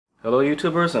Hello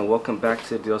YouTubers, and welcome back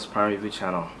to Deal's Prime Review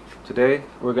channel. Today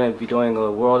we're going to be doing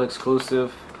a world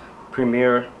exclusive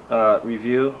premiere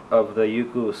review of the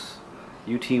Ugoos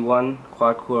UT1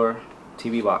 quad core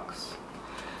TV box.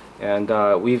 And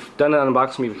we've done an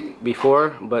unboxing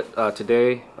before, but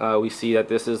today we see that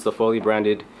this is the fully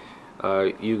branded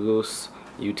Ugoos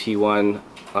UT1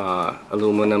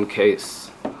 aluminum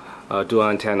case dual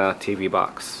antenna TV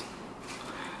box.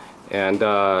 And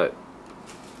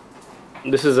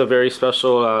this is a very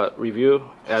special review,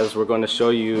 as we're going to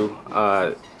show you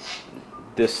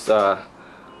this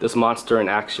monster in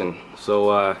action.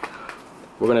 So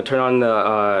we're going to turn on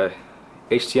the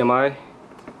HDMI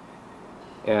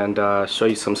and show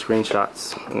you some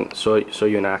screenshots and show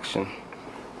you in action.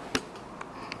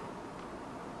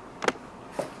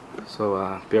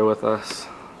 So bear with us.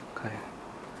 Okay.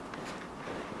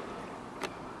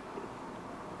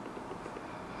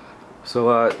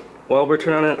 So while we're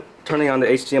turning on the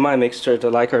HDMI, make sure to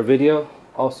like our video.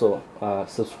 Also,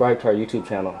 subscribe to our YouTube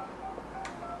channel.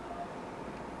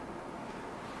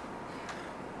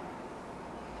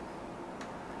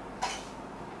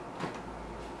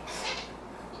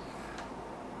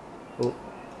 Oh.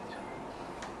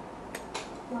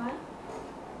 What?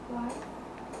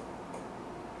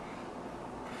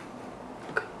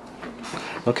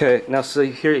 Okay, now so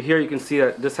here you can see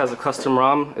that this has a custom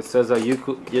ROM. It says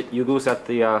Ugoos at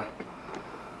the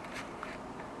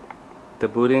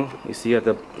booting. You see at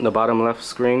the bottom left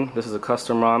screen, this is a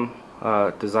custom ROM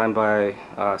designed by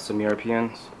some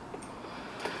Europeans.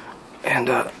 And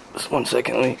just one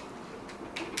second,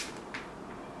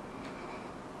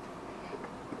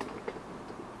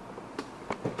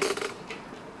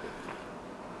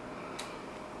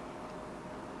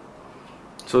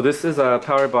 So this is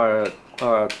powered by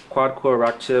a quad-core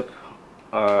rack chip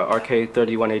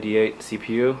RK3188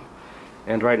 CPU,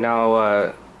 and right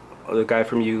now the guy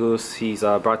from Ugoos, he's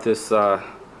brought this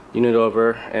unit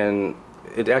over, and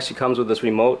it actually comes with this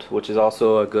remote, which is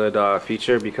also a good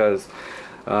feature, because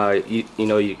you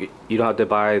don't have to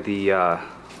buy the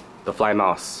fly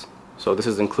mouse. So this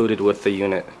is included with the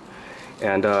unit.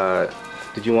 And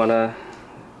did you wanna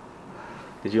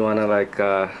like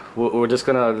we're just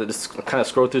gonna kind of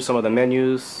scroll through some of the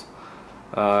menus.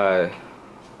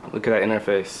 Look at that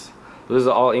interface. This is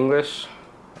all English.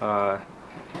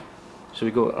 Should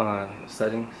we go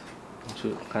settings?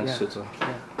 Yeah.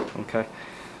 Okay.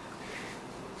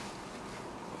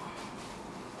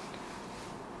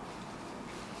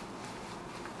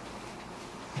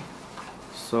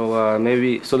 So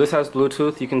so this has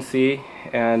Bluetooth, you can see,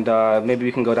 and maybe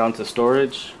we can go down to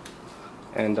storage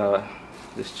and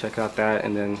just check out that,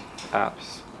 and then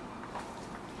apps.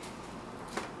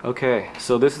 Okay,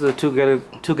 so this is a 2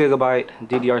 gigabyte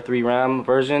DDR3 RAM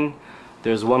version.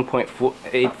 There's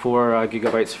 1.84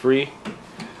 gigabytes free,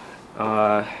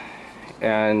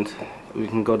 and we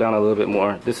can go down a little bit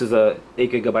more. This is a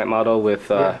 8 gigabyte model with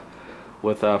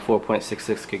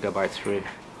 4.66 gigabytes free.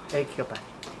 8 gigabyte.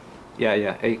 Yeah,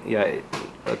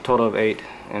 a total of 8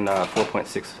 and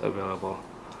 4.6 available.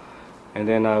 And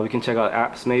then we can check out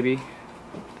apps, maybe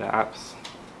the apps.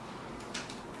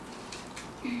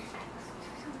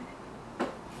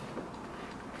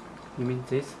 You mean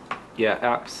this? Yeah,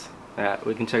 apps.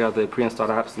 We can check out the pre-installed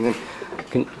apps, and then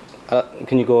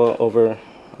can you go over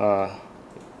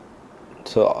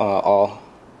to all?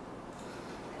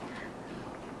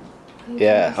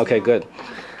 Yeah. Okay. Good.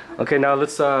 Okay. Now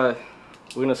let's. We're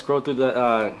gonna scroll through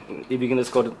the. If you can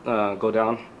just go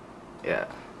down. Yeah.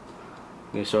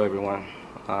 I'm gonna show everyone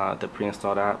the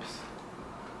pre-installed apps.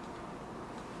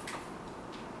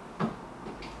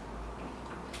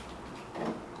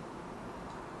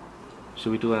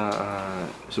 Should we do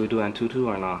Antutu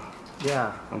or not?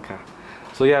 Yeah. Okay.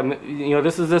 So yeah,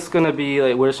 this is just gonna be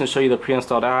like, we're just gonna show you the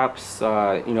pre-installed apps,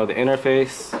 the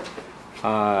interface,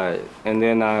 and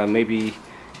then maybe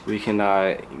we can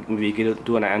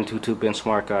do an Antutu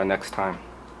benchmark next time.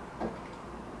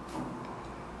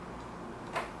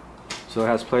 So it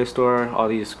has Play Store, all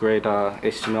these great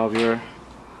HTML viewer.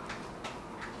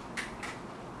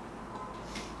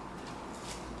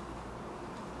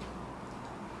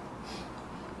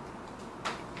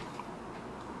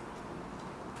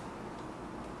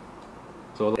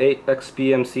 So 8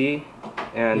 XBMC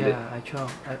and yeah, I tried.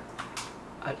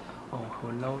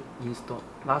 No, install.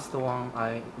 Last one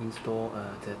I install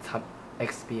the tab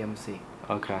XBMC.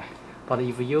 Okay. But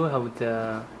if you have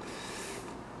the,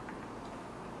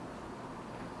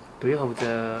 do you have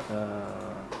the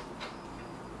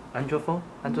Android phone?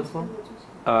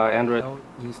 Android. No,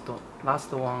 install.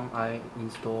 Last one I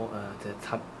install the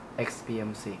tab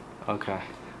XBMC. Okay.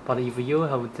 But if you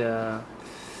have the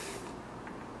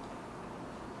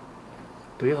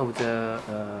Do you have the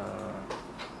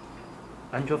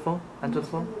Android phone? Android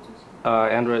phone?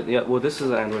 Android. Yeah. Well, this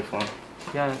is an Android phone.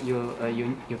 Yeah, you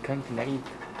can connect it.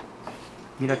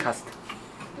 Miracast.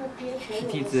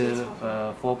 It is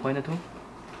 4.2.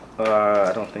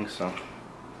 I don't think so.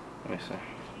 Let me see.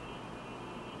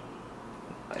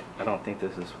 I don't think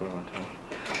this is 4.2.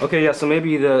 Okay, yeah. So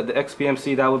maybe the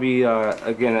XBMC, that will be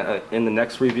again in the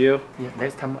next review. Yeah,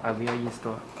 next time I will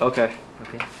install. Okay.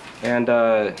 Okay. And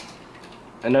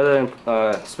another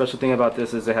special thing about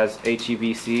this is it has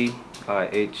HEVC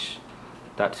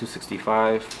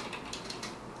H.265.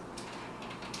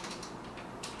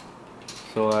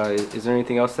 So is there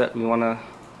anything else that we wanna?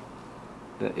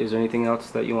 Is there anything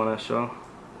else that you wanna show?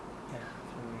 Yeah,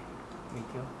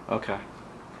 video. Okay.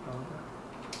 Folder.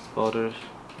 Folders.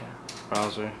 Yeah.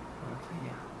 Browser. Yeah.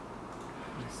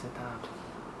 Let's set up.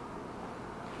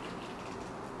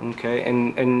 Okay,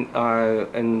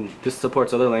 and this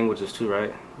supports other languages too,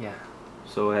 right? Yeah.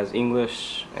 So it has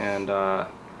English and I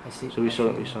see. so we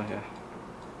show here.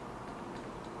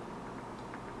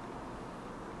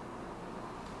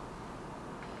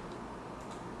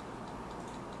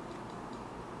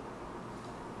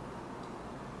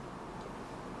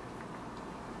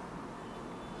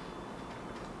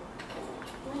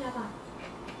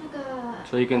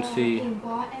 So you can see. 电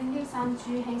波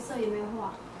M63G 黑色有没有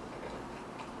画？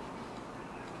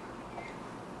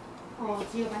哦，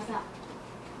只有白色。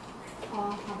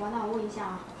哦，好吧，那我问一下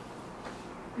啊。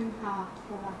好，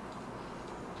拜拜。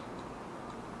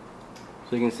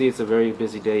 So you can see it's a very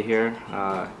busy day here.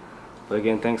 But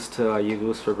again, thanks to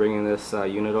Ugoos for bringing this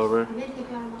unit over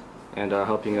and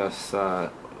helping us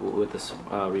with this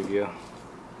review.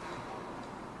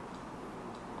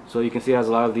 So you can see it has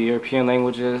a lot of the European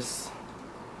languages.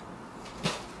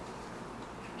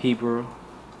 Hebrew,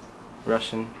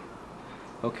 Russian.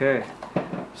 Okay,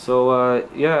 so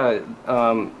yeah,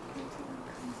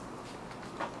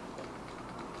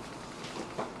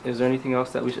 is there anything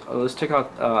else that we should? Let's check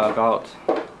out about.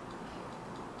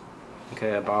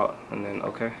 Okay, about, and then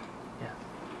okay. Yeah.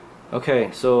 Okay,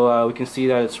 so we can see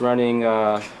that it's running.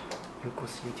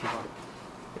 Ugoos UT1.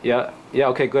 Yeah.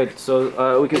 Okay, good. So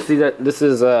we can see that this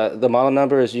is the model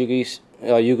number is Ugoos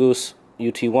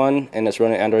UT1, and it's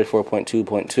running Android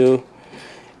 4.2.2.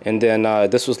 And then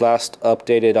this was last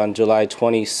updated on July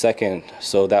 22nd,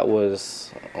 so that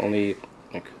was only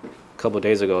like a couple of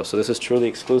days ago. So this is truly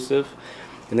exclusive.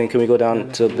 And then can we go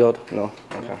down to build? No?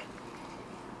 Okay.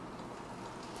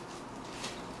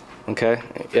 Okay,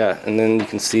 yeah, and then you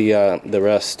can see the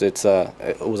rest. It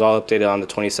was all updated on the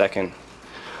 22nd.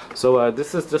 So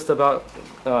this is just about,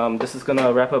 this is going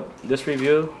to wrap up this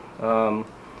review.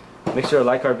 Make sure to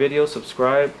like our video,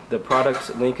 subscribe. The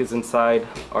product link is inside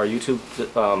our YouTube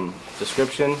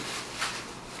description.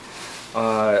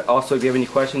 Also, if you have any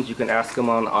questions, you can ask them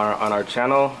on our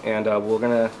channel. And we're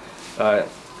gonna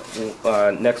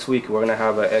next week we're gonna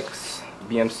have a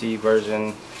XBMC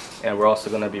version, and we're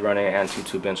also gonna be running an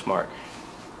Antutu benchmark.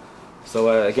 So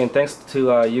again, thanks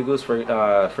to Ugoos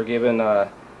for giving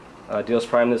Deals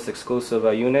Prime this exclusive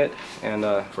unit, and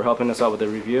for helping us out with the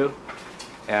review.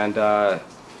 And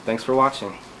thanks for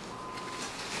watching.